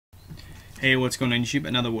Hey, what's going on YouTube?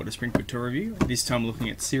 Another Water Springfield tour review. This time looking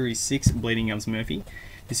at Series 6 Bleeding Gums Murphy.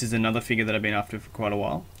 This is another figure that I've been after for quite a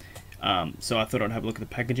while. So I thought I'd have a look at the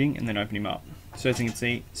packaging and then open him up. So as you can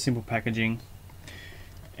see, simple packaging,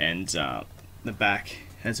 and the back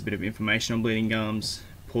has a bit of information on Bleeding Gums.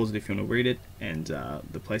 Pause it if you want to read it, and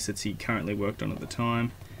the playsets he currently worked on at the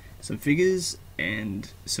time. Some figures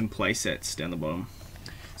and some playsets down the bottom.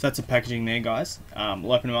 So that's the packaging there, guys.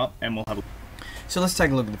 We'll open him up and we'll have a look. So let's take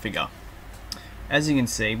a look at the figure. As you can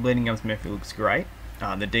see, Bleeding Gums Murphy looks great.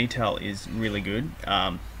 The detail is really good.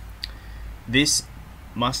 This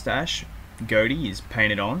mustache goatee is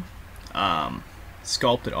painted on,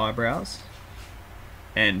 sculpted eyebrows,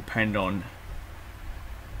 and painted on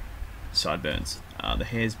sideburns. The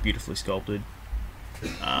hair is beautifully sculpted,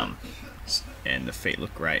 and the feet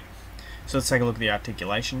look great. So let's take a look at the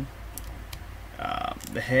articulation.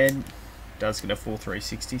 The head does get a full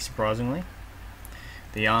 360, surprisingly.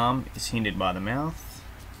 The arm is hindered by the mouth,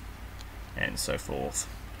 and so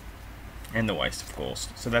forth. And the waist, of course.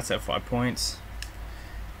 So that's our 5 points.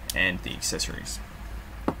 And the accessories.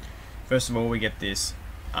 First of all, we get this,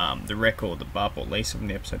 the record, the Bart bought Lisa from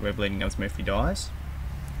the episode where Bleeding Gums Murphy dies.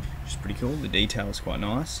 Which is pretty cool. The detail is quite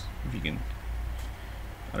nice. If you can,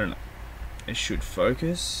 I don't know, it should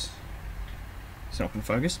focus. It's not going to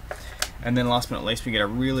focus. And then last but not least, we get a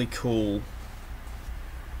really cool,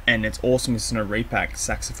 and it's awesome, it's in a repack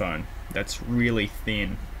saxophone that's really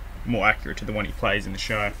thin, more accurate to the one he plays in the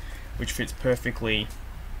show, which fits perfectly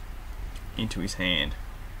into his hand.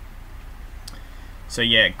 So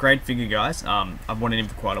yeah, great figure, guys. I've wanted him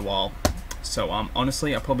for quite a while. So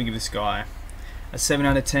honestly, I'll probably give this guy a 7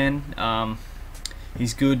 out of 10.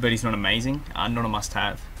 He's good, but he's not amazing. Not a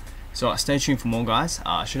must-have. So stay tuned for more, guys.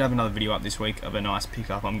 I should have another video up this week of a nice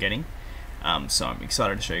pickup I'm getting. So I'm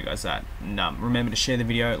excited to show you guys that. And remember to share the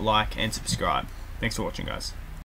video, like, and subscribe. Thanks for watching, guys.